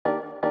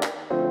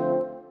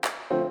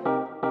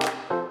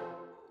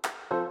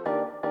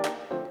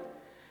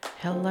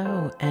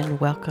Hello and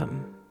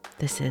welcome.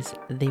 This is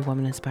the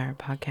Woman Inspired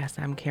Podcast.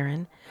 I'm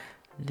Karen.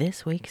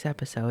 This week's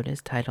episode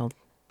is titled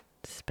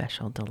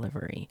Special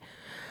Delivery.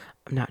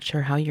 I'm not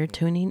sure how you're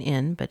tuning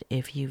in, but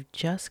if you've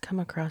just come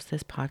across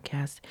this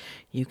podcast,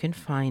 you can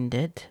find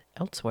it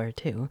elsewhere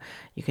too.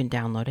 You can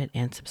download it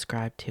and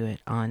subscribe to it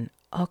on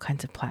all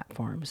kinds of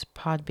platforms: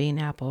 Podbean,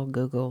 Apple,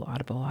 Google,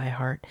 Audible,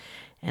 iHeart,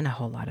 and a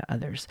whole lot of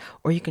others.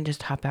 Or you can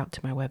just hop out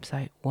to my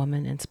website,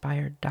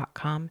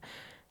 womaninspired.com,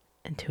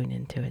 and tune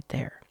into it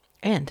there.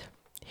 And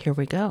here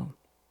we go,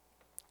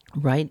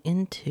 right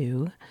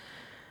into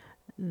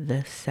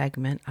the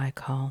segment I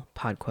call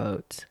Pod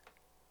Quotes.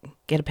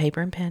 Get a paper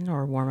and pen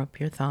or warm up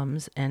your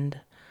thumbs and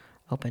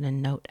open a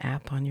note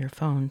app on your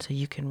phone so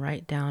you can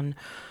write down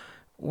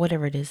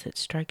whatever it is that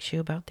strikes you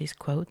about these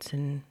quotes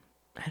and,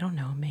 I don't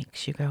know,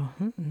 makes you go,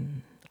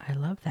 I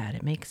love that.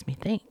 It makes me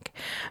think.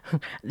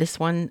 This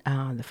one,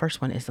 the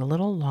first one, is a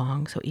little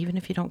long, so even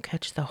if you don't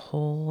catch the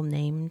whole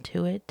name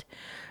to it,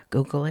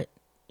 Google it.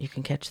 You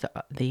can catch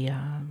the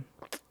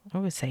I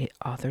would say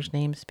author's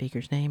name,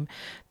 speaker's name,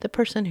 the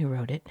person who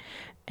wrote it,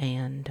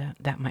 and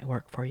that might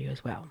work for you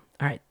as well.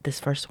 All right, this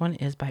first one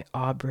is by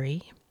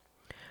Aubrey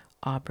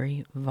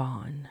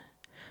Vaughn.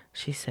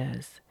 She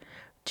says,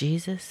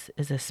 Jesus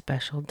is a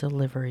special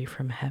delivery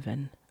from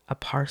heaven, a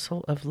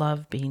parcel of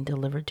love being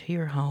delivered to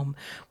your home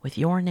with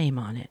your name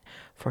on it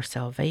for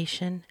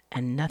salvation,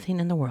 and nothing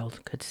in the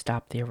world could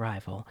stop the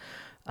arrival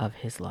of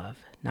his love.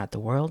 Not the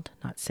world,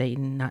 not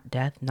Satan, not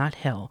death, not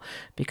hell,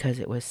 because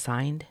it was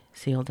signed,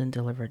 sealed, and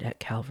delivered at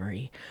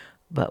Calvary.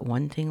 But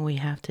one thing we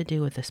have to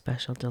do with a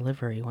special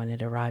delivery when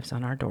it arrives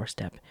on our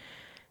doorstep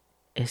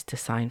is to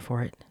sign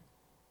for it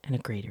and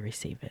agree to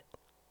receive it.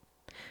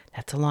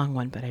 That's a long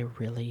one, but I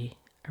really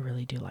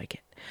do like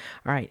it.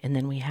 All right, and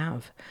then we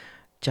have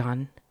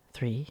John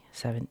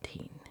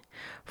 3:17.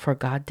 For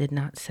God did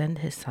not send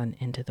his Son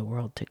into the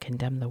world to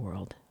condemn the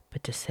world,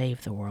 but to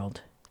save the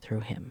world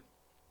through him.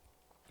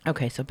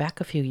 Okay, so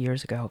back a few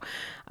years ago,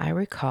 I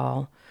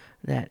recall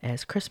that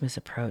as Christmas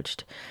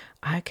approached,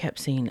 I kept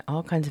seeing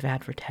all kinds of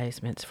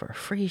advertisements for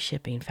free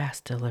shipping,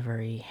 fast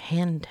delivery,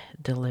 hand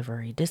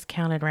delivery,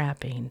 discounted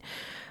wrapping,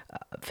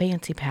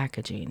 fancy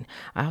packaging.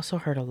 I also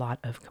heard a lot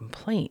of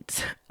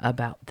complaints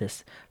about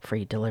this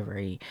free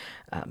delivery,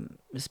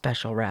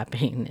 special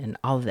wrapping, and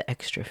all of the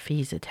extra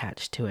fees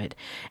attached to it,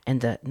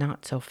 and the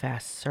not so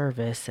fast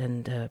service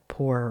and the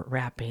poor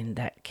wrapping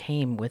that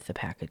came with the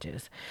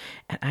packages.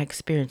 And I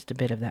experienced a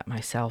bit of that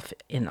myself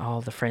in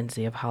all the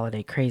frenzy of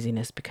holiday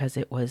craziness because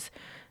it was,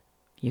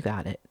 you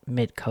got it,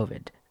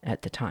 mid-COVID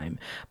at the time.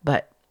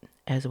 But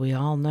as we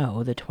all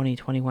know, the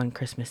 2021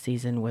 Christmas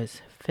season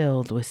was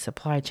filled with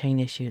supply chain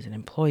issues and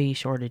employee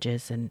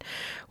shortages, and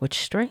which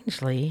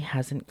strangely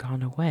hasn't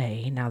gone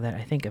away now that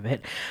I think of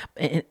it.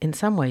 In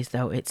some ways,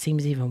 though, it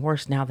seems even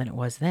worse now than it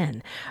was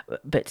then.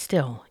 But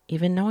still,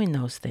 even knowing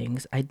those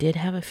things, I did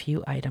have a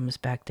few items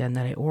back then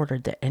that I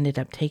ordered that ended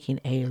up taking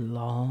a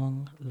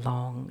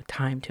long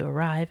time to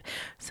arrive.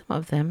 Some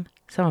of them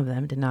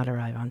did not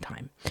arrive on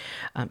time.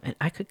 And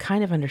I could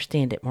kind of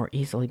understand it more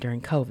easily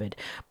during COVID,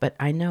 but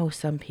I know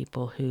some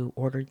people who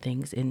ordered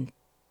things in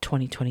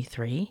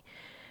 2023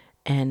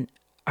 and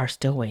are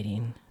still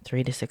waiting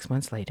 3 to 6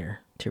 months later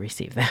to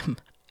receive them.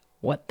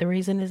 What the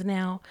reason is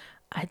now,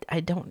 I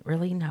don't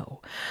really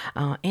know.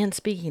 And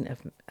speaking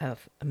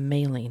of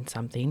mailing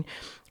something,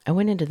 I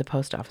went into the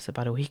post office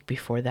about a week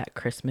before that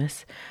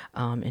Christmas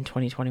in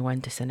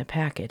 2021 to send a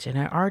package. And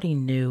I already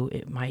knew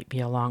it might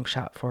be a long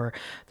shot for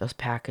those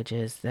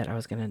packages that I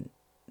was going to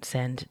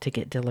send to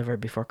get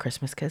delivered before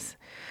Christmas because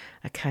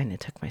I kind of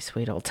took my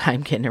sweet old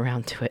time getting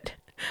around to it.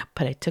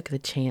 But I took the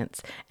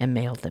chance and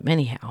mailed them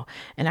anyhow.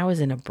 And I was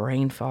in a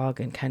brain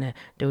fog and kind of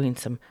doing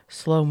some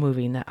slow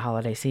moving that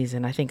holiday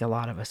season. I think a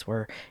lot of us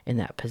were in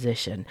that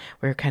position.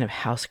 We were kind of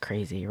house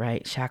crazy,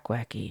 right? Shack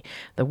wacky.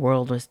 The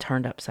world was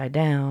turned upside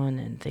down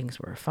and things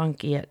were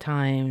funky at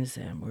times.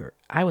 And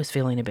I was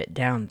feeling a bit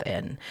down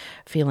then,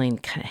 feeling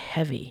kind of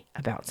heavy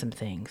about some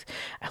things.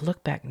 I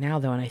look back now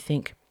though, and I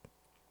think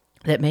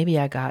that maybe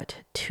I got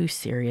too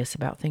serious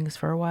about things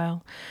for a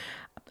while.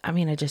 I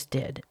mean, I just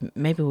did.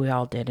 Maybe we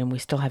all did, and we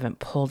still haven't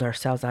pulled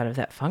ourselves out of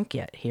that funk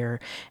yet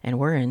here, and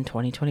we're in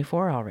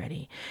 2024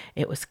 already.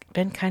 It was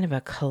been kind of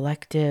a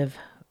collective,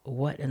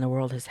 what in the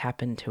world has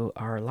happened to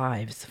our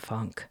lives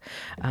funk.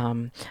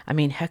 I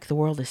mean, heck, the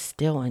world is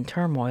still in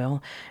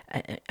turmoil.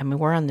 I mean,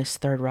 we're on this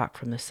third rock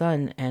from the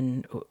sun,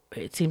 and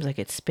it seems like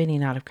it's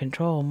spinning out of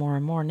control more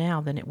and more now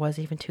than it was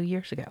even 2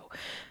 years ago.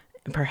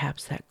 And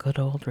perhaps that good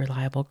old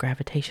reliable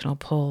gravitational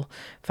pull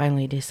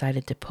finally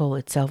decided to pull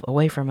itself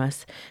away from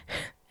us,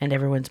 and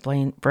everyone's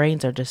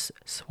brains are just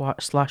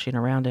sloshing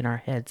around in our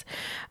heads.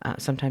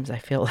 Sometimes I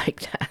feel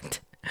like that.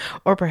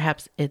 Or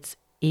perhaps it's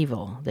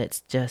evil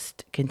that's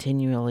just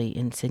continually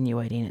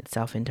insinuating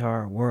itself into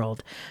our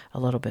world a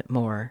little bit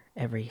more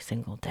every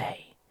single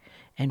day.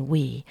 And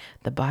we,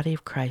 the body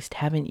of Christ,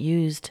 haven't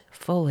used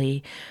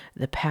fully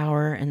the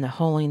power and the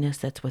holiness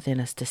that's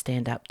within us to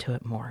stand up to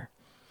it more.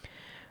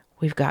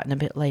 We've gotten a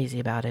bit lazy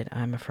about it,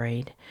 I'm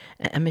afraid.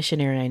 A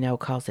missionary I know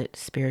calls it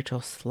spiritual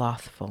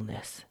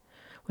slothfulness.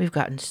 We've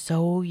gotten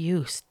so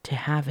used to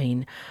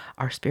having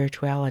our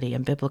spirituality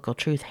and biblical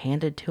truth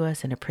handed to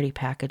us in a pretty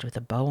package with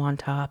a bow on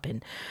top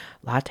and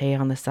latte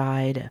on the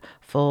side, a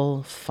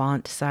full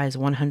font size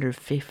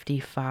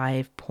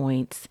 155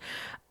 points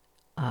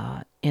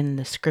in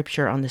the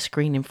scripture on the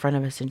screen in front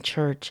of us in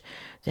church,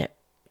 that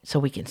so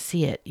we can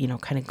see it,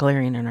 kind of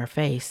glaring in our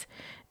face,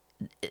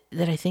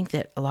 that I think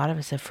that a lot of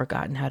us have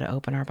forgotten how to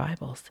open our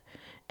Bibles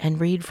and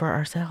read for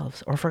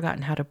ourselves, or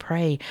forgotten how to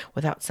pray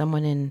without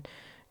someone in,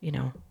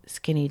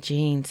 skinny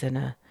jeans and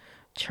a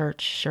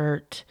church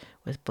shirt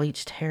with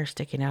bleached hair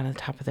sticking out on the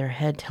top of their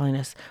head telling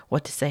us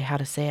what to say, how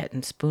to say it,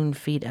 and spoon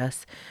feed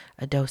us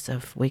a dose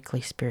of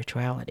weekly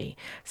spirituality.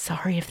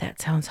 Sorry if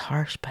that sounds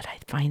harsh, but I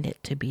find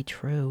it to be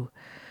true.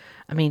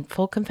 I mean,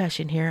 full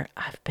confession here,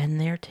 I've been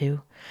there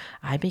too.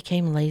 I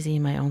became lazy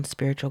in my own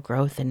spiritual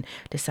growth and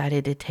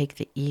decided to take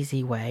the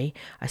easy way.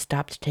 I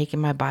stopped taking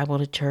my Bible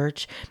to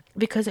church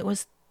because it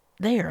was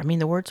there. I mean,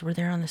 the words were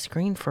there on the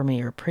screen for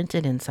me or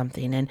printed in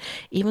something. And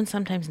even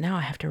sometimes now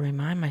I have to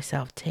remind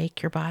myself,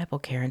 take your Bible,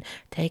 Karen,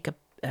 take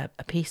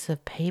a piece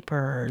of paper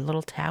or a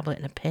little tablet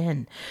and a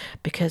pen,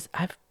 because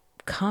I've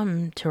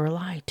come to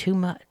rely too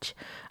much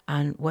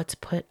on what's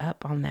put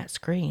up on that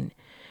screen.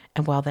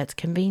 And while that's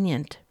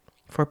convenient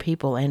for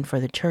people and for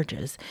the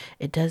churches,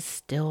 it does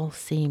still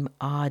seem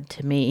odd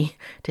to me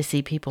to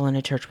see people in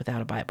a church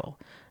without a Bible.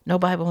 No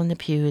Bible in the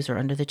pews or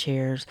under the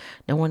chairs,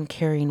 no one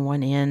carrying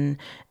one in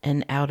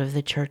and out of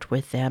the church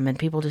with them, and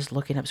people just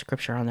looking up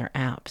scripture on their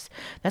apps.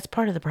 That's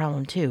part of the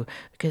problem too,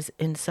 because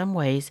in some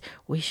ways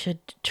we should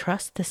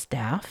trust the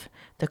staff,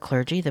 the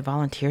clergy, the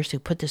volunteers who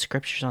put the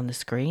scriptures on the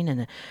screen,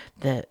 and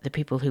the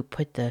people who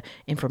put the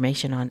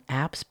information on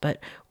apps, but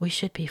we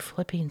should be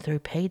flipping through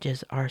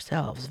pages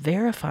ourselves,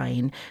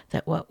 verifying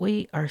that what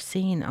we are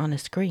seeing on a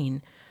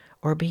screen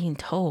or being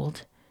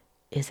told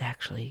is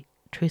actually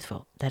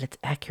truthful, that it's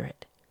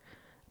accurate.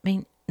 I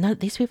mean,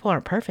 these people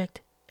aren't perfect,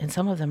 and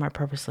some of them are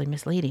purposely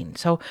misleading.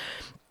 So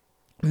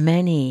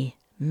many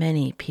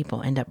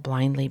people end up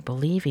blindly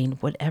believing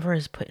whatever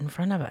is put in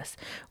front of us.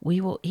 We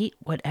will eat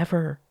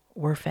whatever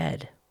we're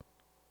fed,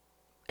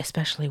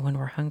 especially when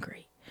we're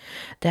hungry.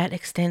 That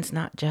extends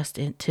not just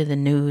into the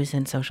news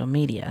and social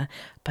media,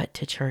 but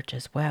to church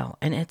as well.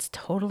 And it's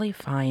totally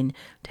fine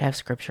to have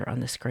scripture on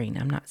the screen.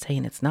 I'm not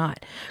saying it's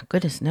not.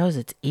 Goodness knows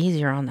it's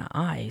easier on the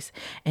eyes.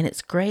 And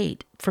it's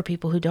great for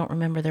people who don't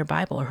remember their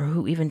Bible or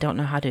who even don't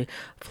know how to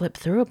flip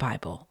through a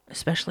Bible,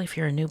 especially if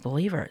you're a new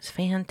believer. It's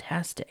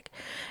fantastic.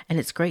 And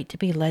it's great to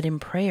be led in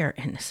prayer,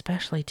 and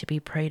especially to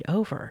be prayed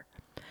over.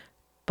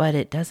 But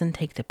it doesn't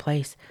take the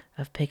place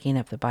of picking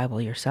up the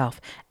Bible yourself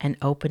and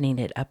opening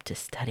it up to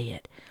study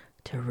it,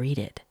 to read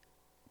it,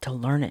 to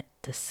learn it,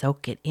 to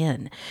soak it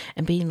in.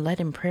 And being led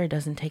in prayer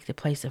doesn't take the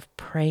place of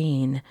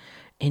praying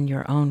in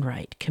your own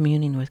right,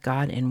 communing with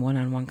God in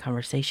one-on-one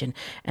conversation,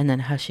 and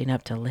then hushing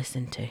up to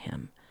listen to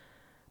Him.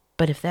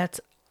 But if that's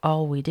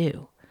all we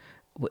do,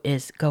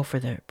 is go for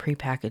the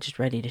prepackaged,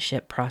 ready to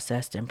ship,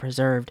 processed and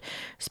preserved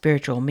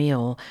spiritual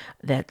meal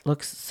that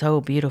looks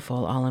so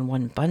beautiful all in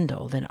one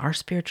bundle, then our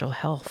spiritual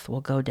health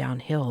will go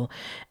downhill,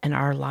 and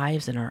our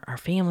lives and our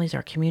families,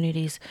 our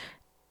communities,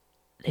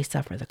 they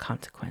suffer the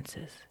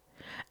consequences.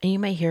 And you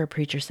may hear a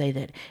preacher say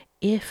that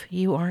if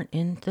you aren't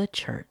in the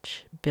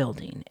church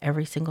building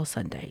every single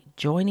Sunday,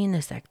 joining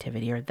this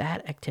activity or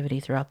that activity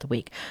throughout the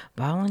week,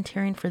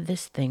 volunteering for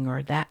this thing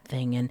or that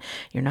thing, and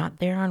you're not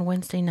there on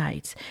Wednesday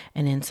nights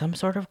and in some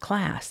sort of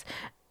class,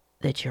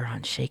 that you're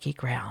on shaky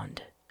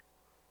ground,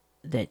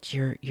 that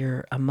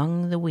you're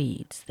among the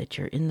weeds, that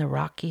you're in the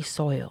rocky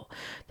soil,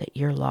 that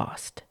you're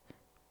lost.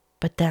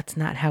 But that's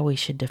not how we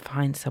should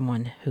define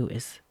someone who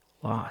is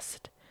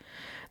lost.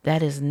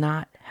 That is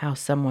not how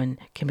someone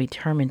can be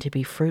determined to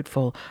be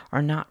fruitful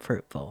or not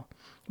fruitful.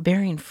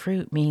 Bearing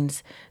fruit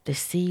means the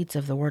seeds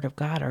of the Word of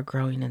God are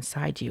growing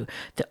inside you.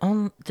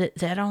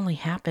 That only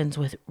happens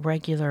with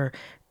regular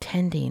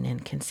tending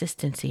and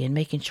consistency and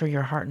making sure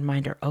your heart and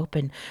mind are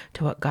open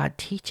to what God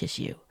teaches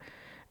you.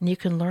 And you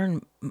can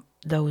learn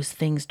those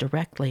things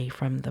directly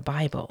from the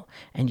Bible,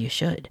 and you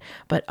should,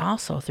 but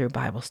also through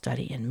Bible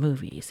study and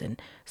movies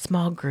and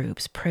small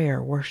groups,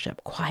 prayer,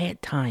 worship,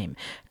 quiet time,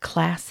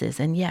 classes,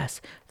 and yes,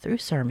 through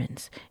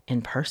sermons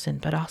in person,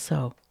 but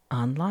also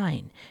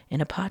online, in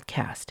a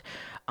podcast,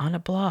 on a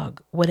blog,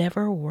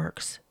 whatever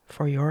works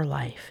for your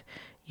life,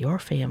 your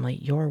family,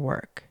 your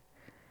work.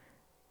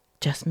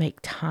 Just make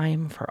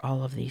time for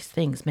all of these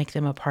things. Make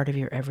them a part of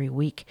your every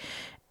week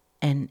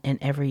and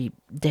every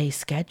day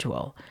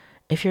schedule.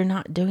 If you're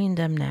not doing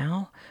them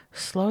now,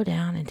 slow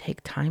down and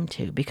take time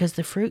to, because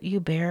the fruit you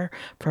bear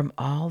from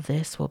all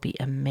this will be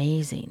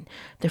amazing.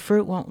 The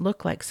fruit won't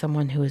look like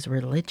someone who is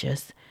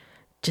religious,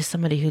 just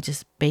somebody who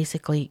just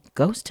basically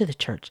goes to the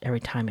church every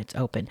time it's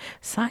open,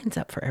 signs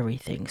up for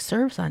everything,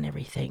 serves on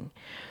everything.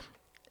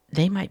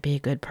 They might be a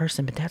good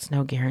person, but that's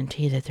no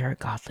guarantee that they're a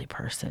godly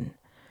person.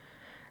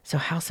 So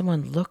how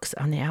someone looks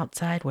on the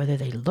outside, whether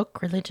they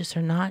look religious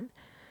or not,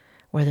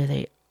 whether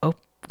they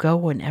go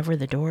whenever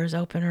the door is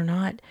open or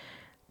not,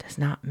 does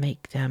not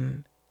make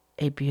them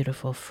a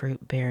beautiful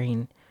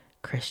fruit-bearing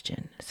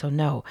Christian. So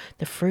no,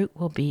 the fruit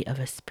will be of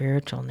a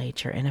spiritual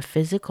nature and a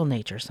physical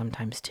nature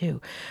sometimes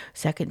too.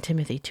 2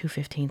 Timothy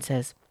 2:15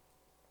 says,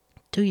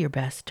 do your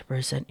best to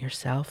present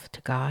yourself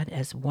to God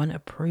as one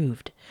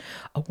approved,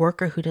 a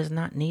worker who does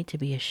not need to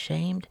be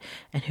ashamed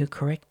and who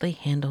correctly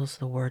handles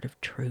the word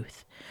of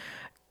truth.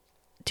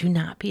 Do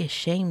not be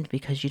ashamed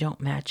because you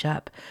don't match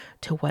up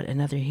to what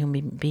another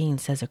human being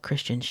says a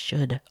Christian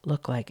should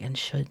look like and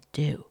should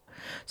do.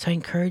 So I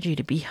encourage you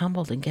to be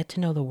humbled and get to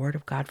know the Word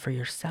of God for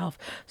yourself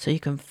so you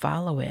can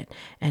follow it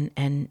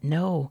and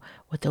know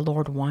what the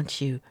Lord wants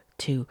you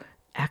to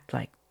act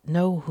like.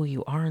 Know who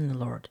you are in the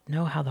Lord.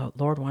 Know how the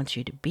Lord wants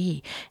you to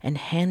be and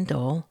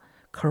handle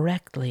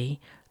correctly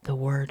the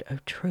word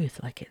of truth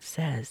like it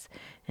says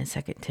in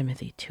 2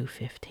 Timothy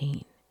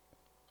 2:15.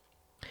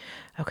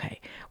 Okay,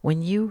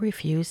 when you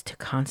refuse to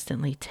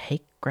constantly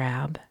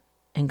grab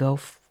and go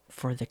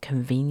for the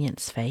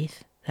convenience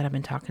faith that I've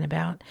been talking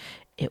about,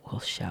 it will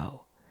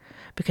show.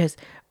 Because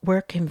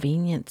where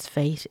convenience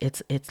faith,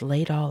 it's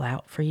laid all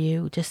out for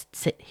you. Just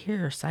sit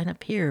here, sign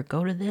up here,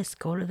 go to this,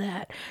 go to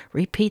that,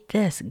 repeat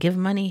this, give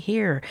money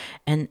here,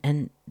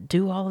 and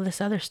do all of this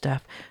other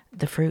stuff.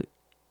 The fruit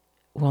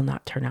will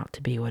not turn out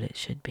to be what it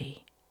should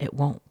be. It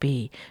won't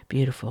be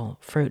beautiful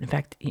fruit. In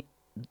fact,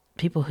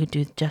 people who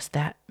do just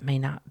that may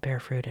not bear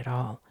fruit at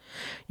all.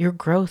 Your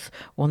growth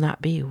will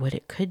not be what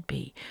it could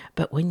be.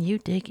 But when you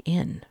dig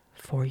in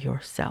for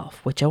yourself,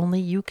 which only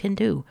you can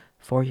do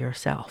for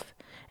yourself,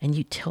 and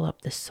you till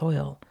up the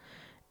soil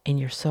in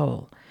your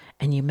soul,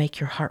 and you make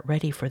your heart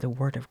ready for the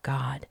Word of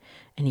God,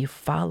 and you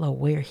follow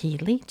where He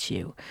leads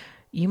you,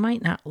 you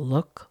might not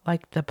look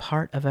like the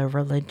part of a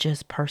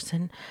religious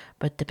person,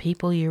 but the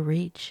people you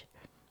reach,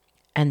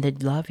 and the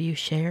love you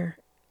share,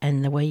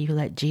 and the way you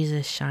let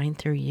Jesus shine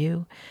through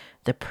you,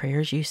 the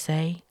prayers you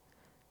say,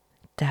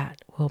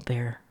 that will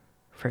bear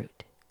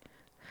fruit.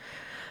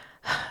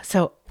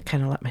 So,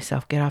 kind of let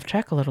myself get off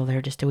track a little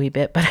there just a wee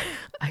bit, but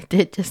I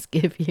did just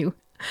give you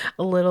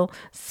a little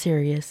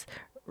serious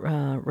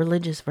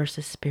religious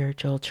versus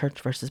spiritual,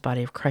 church versus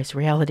body of Christ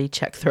reality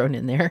check thrown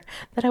in there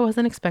that I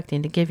wasn't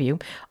expecting to give you,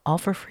 all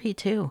for free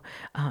too.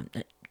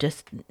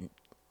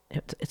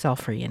 It's all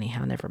free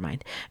anyhow, never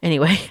mind.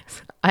 Anyway,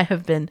 I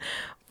have been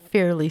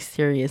fairly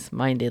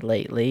serious-minded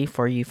lately.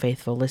 For you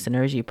faithful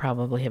listeners, you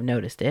probably have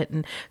noticed it,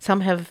 and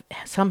some have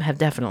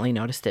definitely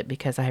noticed it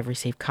because I have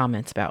received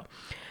comments about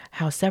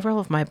how several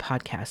of my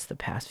podcasts the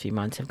past few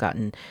months have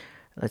gotten,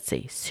 let's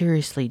see,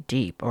 seriously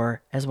deep,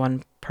 or as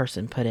one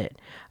person put it,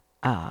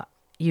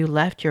 you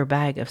left your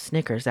bag of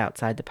Snickers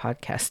outside the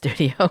podcast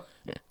studio,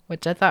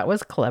 which I thought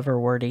was clever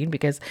wording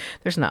because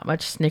there's not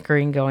much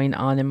snickering going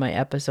on in my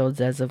episodes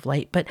as of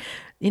late. But,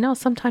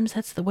 sometimes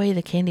that's the way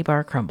the candy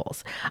bar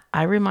crumbles.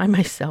 I remind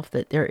myself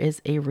that there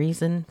is a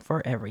reason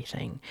for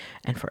everything,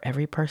 and for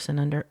every person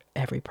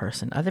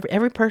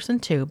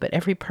too, but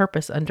every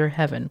purpose under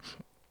heaven.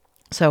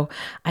 So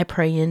I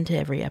pray into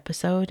every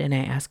episode and I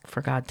ask for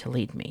God to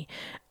lead me.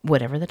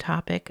 Whatever the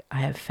topic,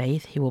 I have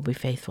faith He will be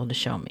faithful to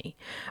show me.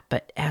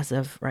 But as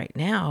of right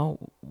now,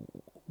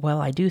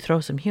 while I do throw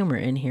some humor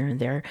in here and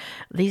there,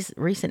 these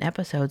recent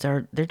episodes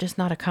they're just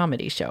not a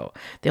comedy show.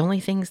 The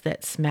only things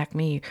that smack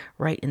me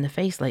right in the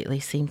face lately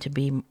seem to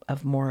be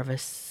of more of a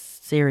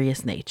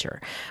serious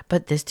nature.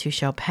 But this too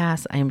shall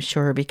pass, I am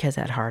sure, because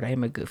at heart I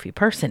am a goofy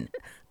person.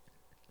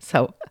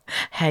 So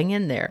hang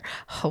in there.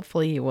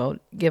 Hopefully you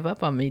won't give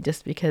up on me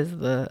just because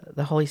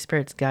the Holy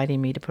Spirit's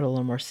guiding me to put a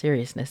little more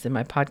seriousness in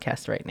my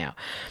podcast right now.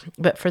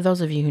 But for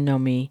those of you who know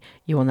me,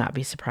 you will not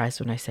be surprised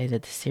when I say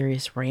that the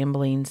serious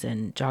ramblings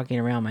and jogging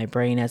around my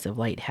brain as of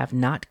late have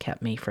not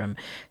kept me from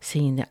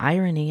seeing the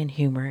irony and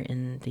humor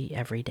in the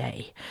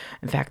everyday.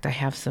 In fact, I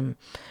have some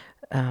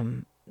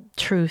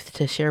truth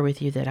to share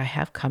with you that I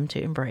have come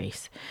to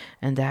embrace,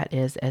 and that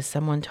is, as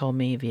someone told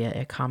me via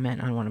a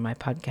comment on one of my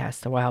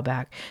podcasts a while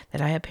back,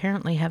 that I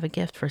apparently have a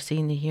gift for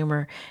seeing the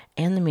humor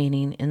and the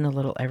meaning in the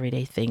little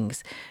everyday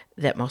things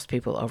that most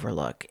people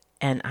overlook.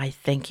 And I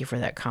thank you for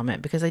that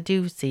comment because I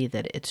do see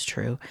that it's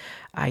true.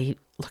 I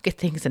look at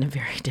things in a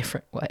very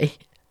different way.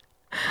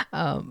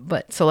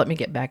 But so let me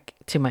get back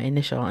to my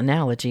initial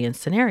analogy and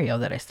scenario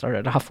that I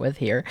started off with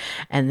here.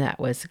 And that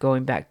was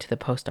going back to the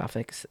post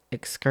office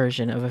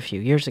excursion of a few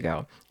years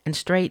ago and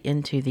straight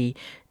into the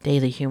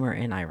daily humor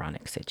and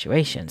ironic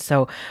situation.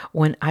 So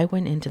when I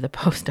went into the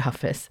post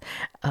office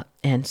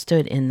and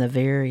stood in the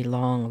very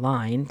long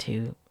line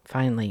to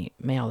finally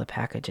mail the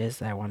packages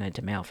that I wanted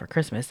to mail for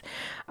Christmas,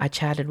 I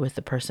chatted with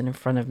the person in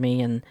front of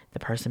me and the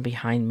person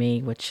behind me,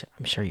 which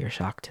I'm sure you're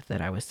shocked that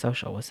I was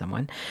social with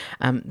someone.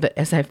 But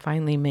as I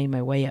finally made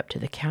my way up to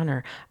the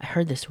counter, I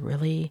heard this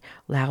really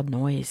loud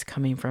noise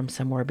coming from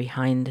somewhere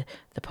behind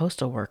the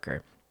postal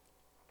worker.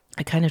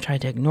 I kind of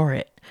tried to ignore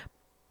it,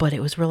 but it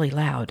was really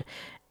loud.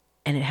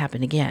 And it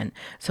happened again.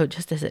 So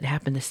just as it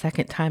happened the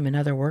second time,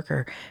 another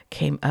worker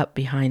came up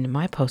behind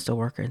my postal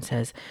worker and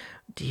says,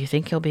 "Do you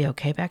think he'll be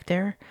okay back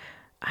there?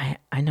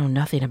 I know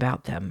nothing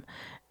about them."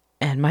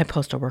 And my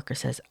postal worker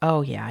says,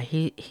 "Oh yeah,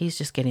 he's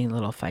just getting a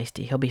little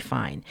feisty. He'll be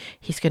fine.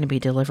 He's going to be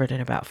delivered in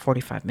about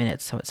 45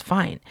 minutes, so it's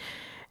fine."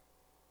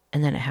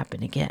 And then it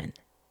happened again.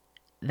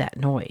 That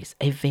noise,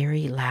 a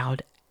very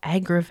loud,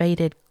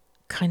 aggravated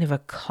kind of a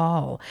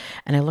call.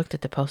 And I looked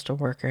at the postal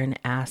worker and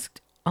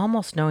asked,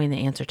 almost knowing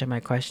the answer to my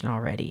question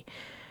already,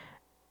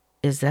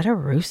 "Is that a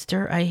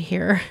rooster I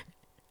hear?"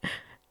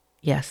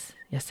 Yes,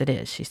 it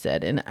is, she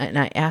said. And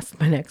I asked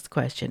my next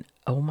question,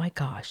 "Oh my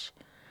gosh,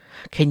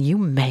 can you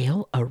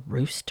mail a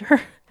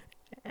rooster?"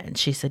 And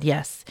she said,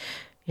 yes,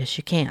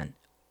 you can.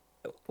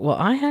 Well,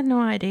 I had no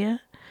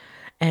idea.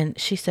 And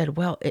she said,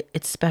 well,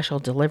 it's special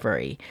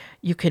delivery.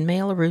 You can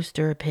mail a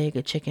rooster, a pig,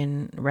 a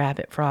chicken,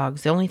 rabbit,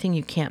 frogs. The only thing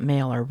you can't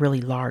mail are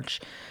really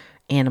large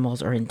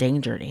animals or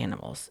endangered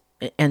animals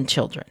and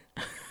children.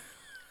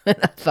 And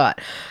I thought,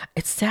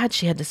 it's sad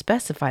she had to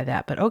specify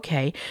that, but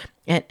okay.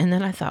 And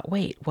then I thought,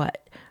 wait,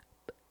 what?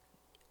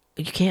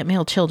 You can't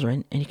mail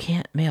children and you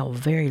can't mail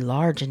very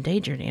large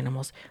endangered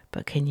animals,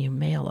 but can you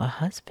mail a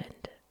husband?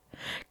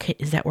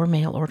 Is that where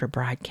mail order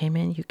bride came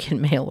in? You can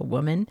mail a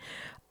woman,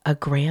 a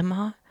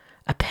grandma,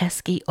 a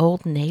pesky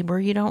old neighbor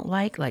you don't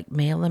like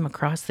mail them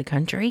across the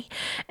country.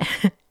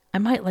 I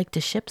might like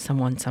to ship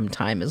someone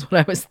sometime is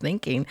what I was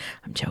thinking.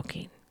 I'm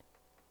joking.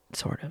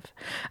 Sort of.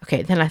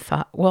 Okay, then I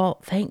thought, well,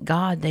 thank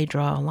God they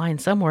draw a line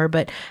somewhere,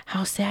 but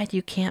how sad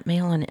you can't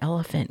mail an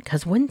elephant,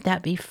 because wouldn't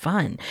that be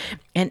fun?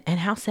 And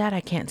how sad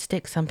I can't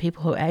stick some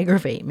people who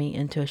aggravate me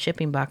into a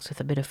shipping box with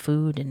a bit of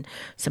food and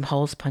some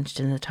holes punched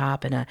in the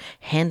top and a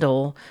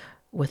handle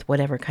with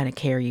whatever kind of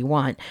care you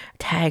want,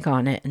 tag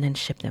on it, and then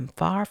ship them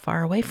far,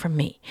 far away from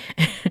me.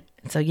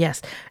 So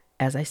yes,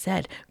 as I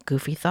said,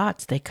 goofy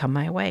thoughts, they come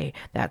my way.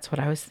 That's what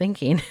I was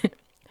thinking.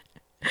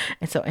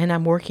 And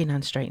I'm working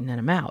on straightening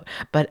them out,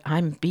 but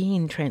I'm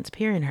being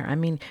transparent here. I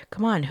mean,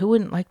 come on, who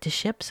wouldn't like to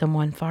ship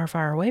someone far,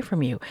 far away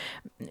from you?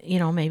 You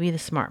know, maybe the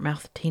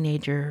smart-mouthed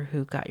teenager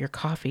who got your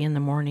coffee in the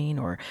morning,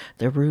 or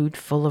the rude,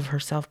 full of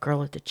herself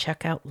girl at the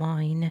checkout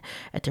line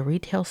at the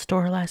retail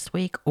store last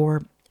week,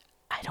 or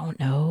I don't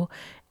know,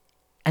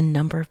 a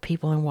number of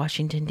people in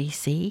Washington,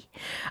 D.C.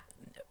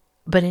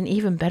 But an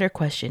even better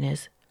question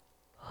is,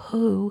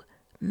 who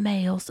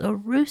mails a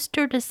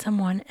rooster to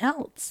someone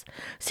else?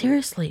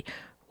 Seriously,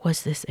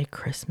 was this a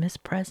Christmas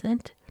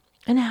present?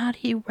 And how do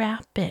you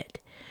wrap it?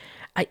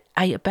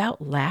 I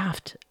about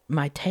laughed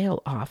my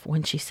tail off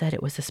when she said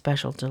it was a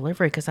special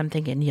delivery, because I'm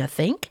thinking, you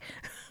think?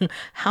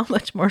 How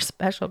much more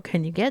special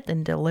can you get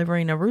than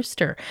delivering a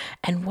rooster?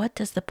 And what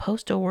does the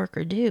postal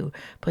worker do?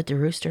 Put the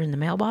rooster in the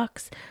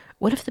mailbox?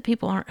 What if the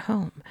people aren't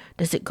home?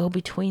 Does it go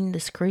between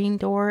the screen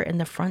door and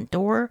the front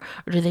door?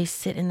 Or do they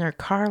sit in their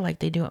car like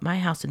they do at my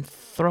house and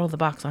throw the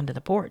box onto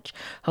the porch,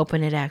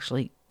 hoping it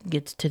actually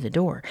gets to the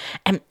door?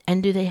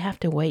 And do they have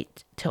to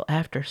wait till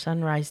after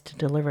sunrise to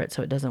deliver it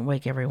so it doesn't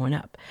wake everyone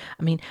up?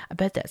 I mean, I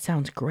bet that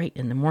sounds great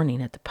in the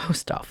morning at the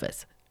post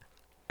office.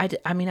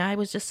 I mean, I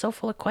was just so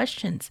full of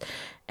questions,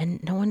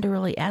 and no one to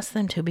really ask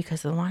them to,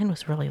 because the line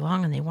was really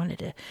long and they wanted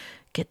to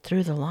get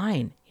through the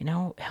line,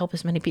 help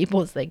as many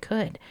people as they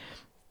could.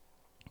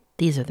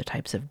 These are the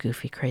types of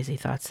goofy, crazy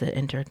thoughts that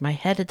entered my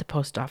head at the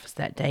post office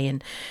that day.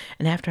 And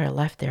after I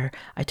left there,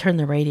 I turned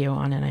the radio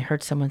on and I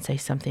heard someone say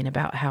something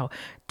about how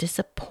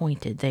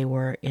disappointed they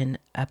were in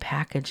a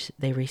package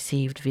they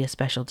received via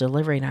special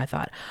delivery. And I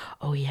thought,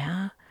 oh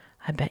yeah,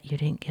 I bet you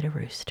didn't get a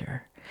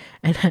rooster.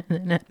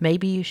 And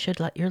maybe you should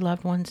let your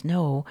loved ones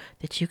know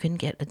that you can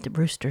get a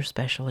rooster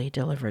specially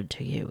delivered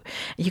to you.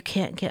 You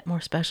can't get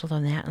more special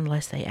than that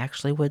unless they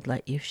actually would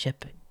let you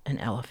ship an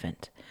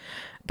elephant.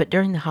 But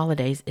during the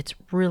holidays, it's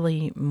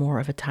really more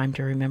of a time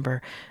to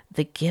remember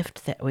the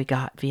gift that we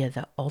got via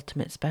the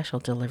ultimate special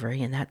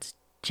delivery, and that's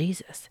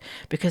Jesus.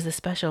 Because the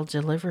special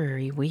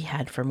delivery we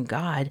had from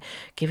God,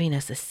 giving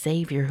us a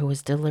Savior who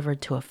was delivered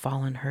to a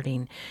fallen,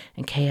 hurting,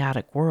 and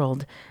chaotic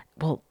world,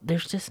 well,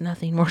 there's just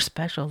nothing more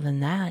special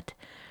than that.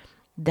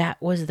 That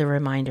was the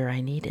reminder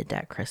I needed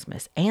that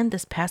Christmas and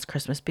this past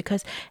Christmas,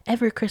 because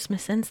every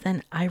Christmas since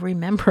then, I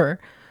remember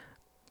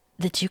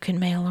that you can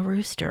mail a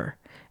rooster.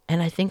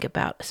 And I think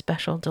about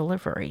special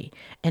delivery,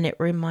 and it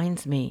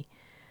reminds me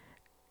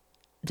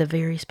the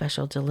very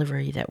special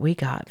delivery that we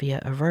got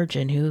via a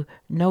virgin who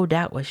no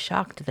doubt was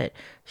shocked that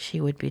she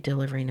would be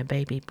delivering a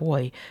baby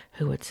boy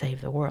who would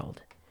save the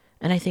world.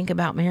 And I think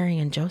about Mary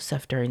and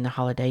Joseph during the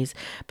holidays,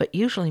 but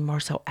usually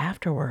more so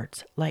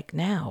afterwards, like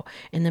now,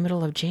 in the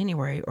middle of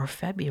January or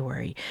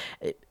February.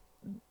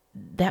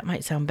 That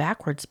might sound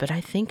backwards, but I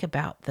think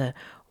about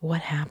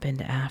what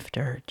happened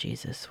after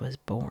Jesus was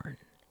born.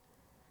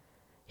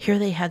 Here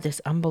they had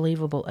this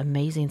unbelievable,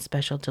 amazing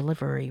special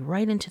delivery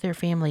right into their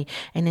family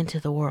and into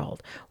the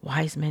world.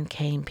 Wise men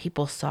came,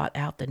 people sought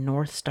out the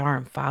North Star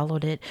and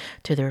followed it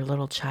to their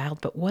little child.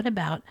 But what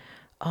about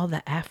all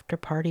the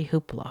after-party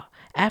hoopla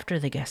after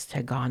the guests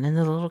had gone, and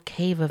the little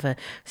cave of a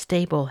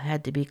stable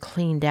had to be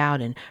cleaned out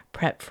and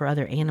prepped for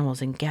other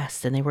animals and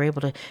guests, and they were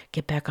able to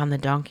get back on the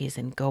donkeys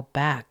and go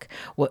back?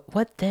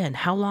 What then?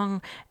 How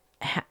long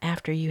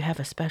after you have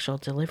a special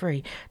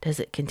delivery does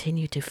it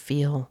continue to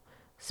feel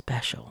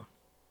special?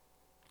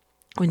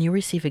 When you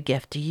receive a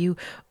gift, do you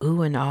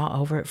ooh and ah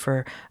over it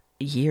for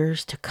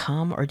years to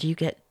come, or do you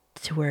get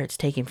to where it's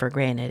taken for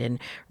granted and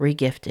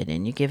regifted,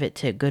 and you give it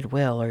to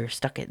Goodwill, or you're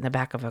stuck it in the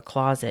back of a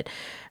closet.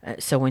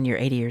 So when you're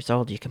 80 years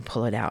old, you can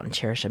pull it out and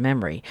cherish a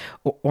memory,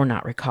 or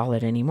not recall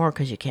it anymore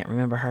because you can't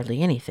remember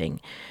hardly anything,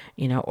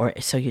 or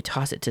so you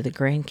toss it to the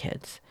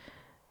grandkids.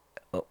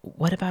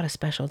 What about a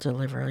special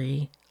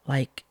delivery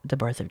like the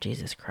birth of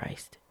Jesus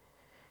Christ?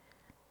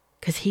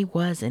 Because he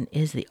was and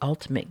is the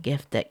ultimate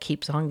gift that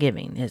keeps on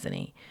giving, isn't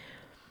he?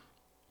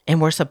 And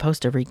we're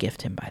supposed to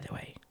regift him, by the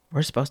way.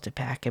 We're supposed to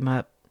pack him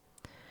up.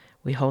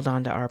 We hold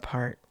on to our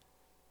part.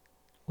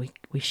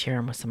 We share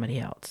him with somebody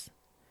else.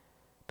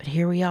 But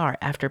here we are,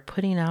 after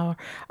putting our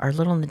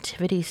little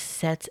nativity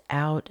sets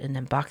out and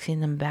then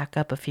boxing them back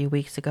up a few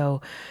weeks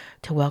ago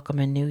to welcome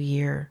a new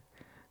year,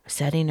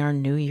 setting our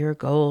new year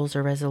goals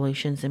or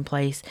resolutions in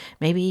place,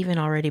 maybe even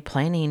already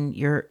planning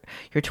your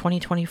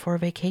 2024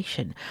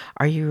 vacation.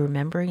 Are you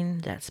remembering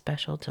that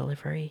special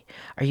delivery?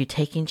 Are you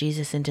taking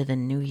Jesus into the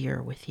new year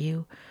with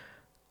you?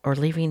 Or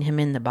leaving him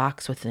in the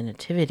box with the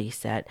nativity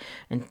set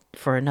and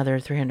for another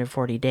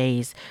 340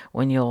 days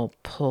when you'll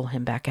pull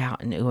him back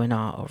out and ooh and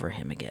ah over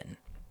him again?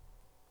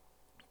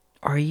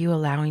 Or are you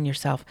allowing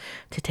yourself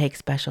to take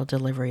special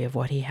delivery of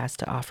what he has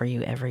to offer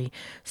you every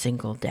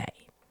single day?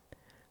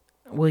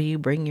 Will you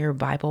bring your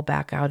Bible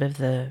back out of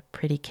the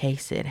pretty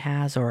case it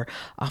has or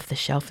off the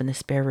shelf in the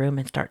spare room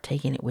and start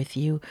taking it with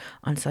you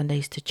on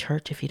Sundays to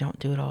church if you don't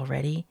do it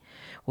already?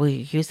 Will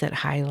you use that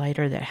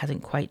highlighter that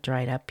hasn't quite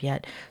dried up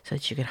yet so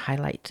that you can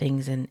highlight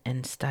things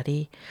and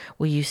study?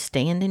 Will you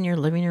stand in your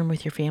living room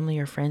with your family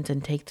or friends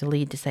and take the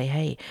lead to say,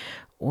 hey,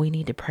 we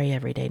need to pray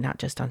every day, not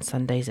just on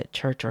Sundays at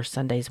church or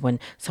Sundays when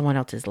someone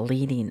else is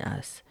leading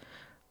us?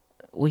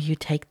 Will you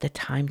take the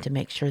time to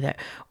make sure that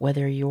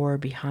whether your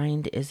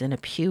behind is in a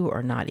pew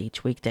or not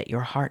each week, that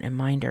your heart and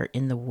mind are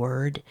in the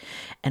Word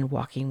and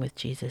walking with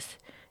Jesus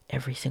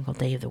every single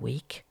day of the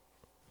week?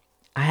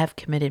 I have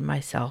committed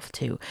myself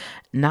to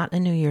not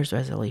a New Year's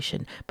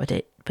resolution, but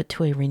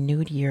to a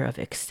renewed year of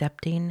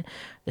accepting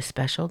the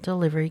special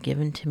delivery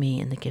given to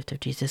me in the gift of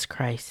Jesus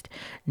Christ,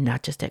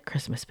 not just at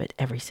Christmas, but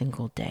every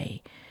single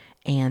day,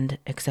 and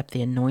accept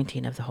the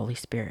anointing of the Holy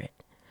Spirit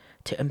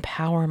to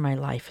empower my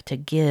life, to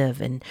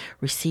give and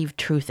receive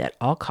truth at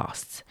all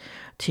costs,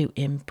 to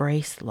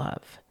embrace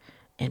love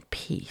and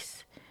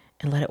peace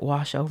and let it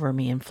wash over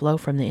me and flow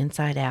from the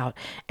inside out,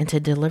 and to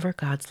deliver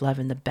God's love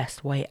in the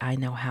best way I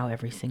know how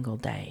every single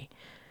day.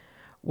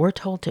 We're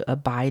told to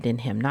abide in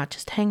him, not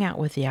just hang out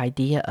with the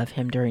idea of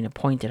him during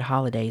appointed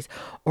holidays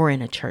or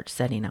in a church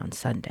setting on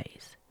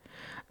Sundays.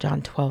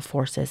 John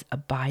 12:4 says,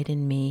 abide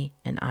in me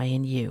and I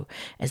in you,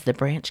 as the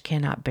branch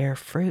cannot bear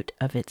fruit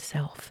of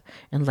itself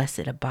unless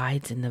it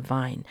abides in the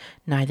vine,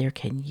 neither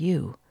can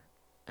you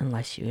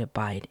unless you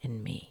abide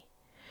in me.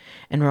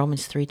 And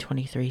Romans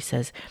 3:23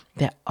 says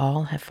that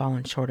all have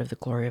fallen short of the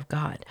glory of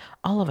God.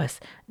 All of us,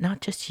 not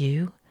just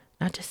you,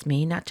 not just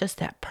me, not just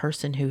that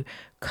person who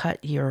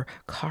cut your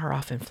car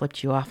off and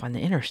flipped you off on the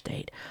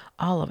interstate.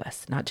 All of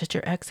us, not just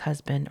your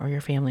ex-husband or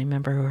your family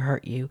member who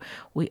hurt you.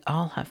 We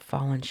all have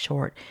fallen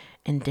short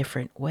in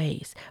different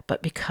ways.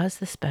 But because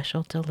the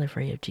special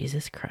delivery of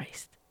Jesus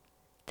Christ,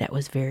 that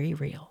was very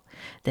real,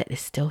 that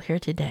is still here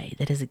today,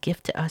 that is a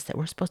gift to us that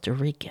we're supposed to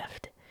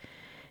re-gift,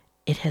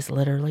 it has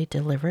literally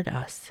delivered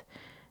us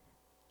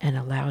and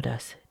allowed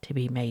us to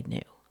be made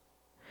new.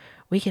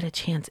 We get a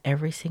chance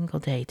every single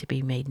day to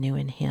be made new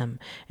in him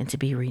and to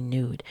be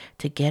renewed,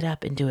 to get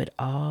up and do it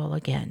all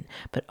again,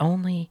 but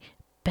only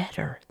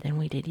better than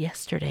we did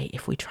yesterday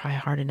if we try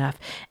hard enough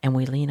and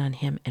we lean on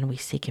him and we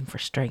seek him for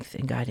strength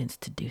and guidance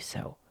to do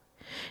so.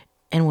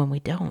 And when we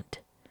don't,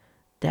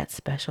 that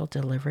special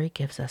delivery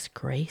gives us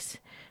grace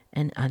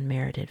and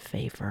unmerited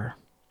favor.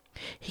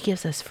 He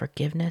gives us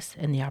forgiveness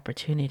and the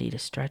opportunity to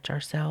stretch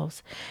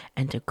ourselves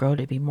and to grow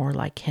to be more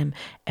like him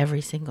every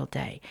single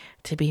day,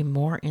 to be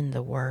more in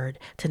the Word,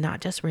 to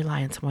not just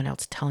rely on someone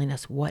else telling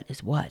us what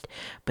is what,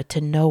 but to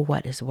know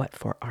what is what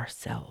for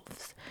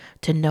ourselves,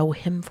 to know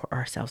him for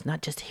ourselves,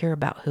 not just hear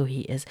about who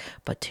he is,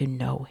 but to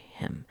know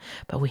him.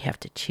 But we have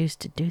to choose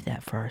to do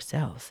that for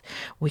ourselves.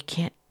 We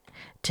can't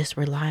just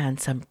rely on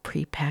some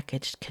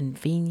prepackaged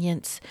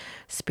convenience,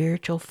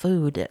 spiritual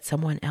food that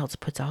someone else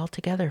puts all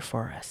together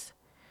for us.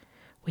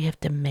 We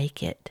have to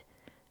make it.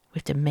 We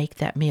have to make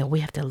that meal. We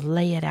have to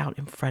lay it out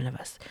in front of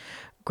us.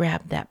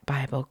 Grab that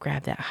Bible,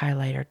 grab that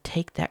highlighter,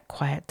 take that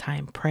quiet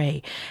time,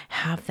 pray,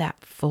 have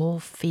that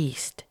full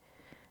feast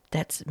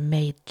that's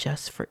made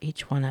just for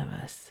each one of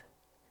us.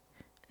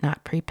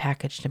 Not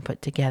prepackaged and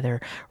put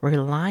together,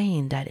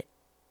 relying that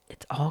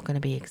it's all going to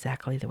be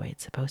exactly the way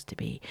it's supposed to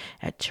be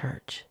at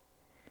church,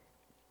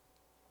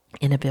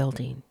 in a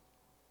building,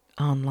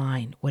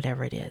 online,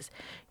 whatever it is.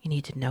 You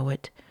need to know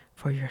it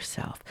for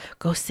yourself.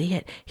 Go see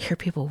it. Hear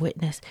people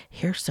witness.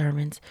 Hear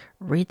sermons.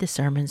 Read the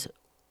sermons.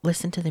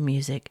 Listen to the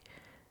music.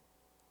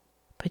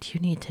 But you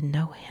need to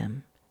know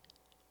him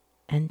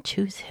and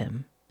choose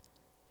him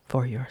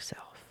for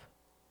yourself.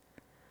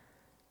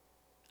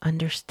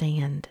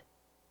 Understand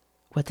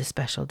what the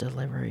special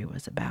delivery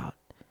was about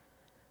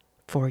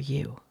for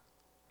you,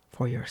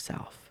 for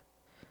yourself.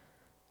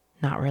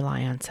 Not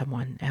rely on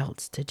someone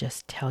else to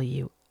just tell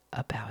you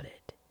about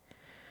it.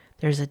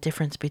 There's a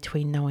difference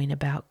between knowing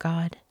about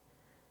God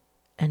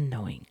and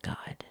knowing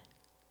God.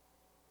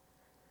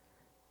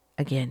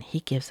 Again, He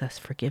gives us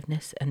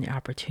forgiveness and the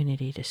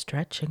opportunity to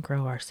stretch and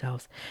grow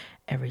ourselves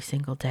every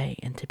single day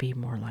and to be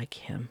more like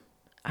Him.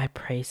 I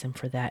praise Him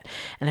for that.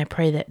 And I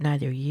pray that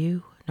neither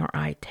you nor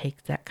I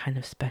take that kind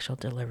of special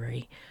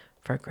delivery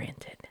for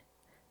granted.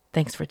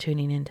 Thanks for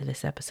tuning in to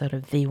this episode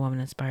of the Woman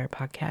Inspired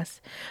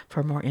Podcast.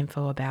 For more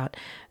info about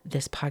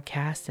this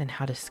podcast and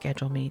how to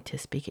schedule me to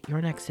speak at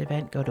your next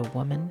event, go to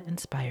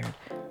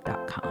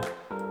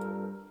womaninspired.com.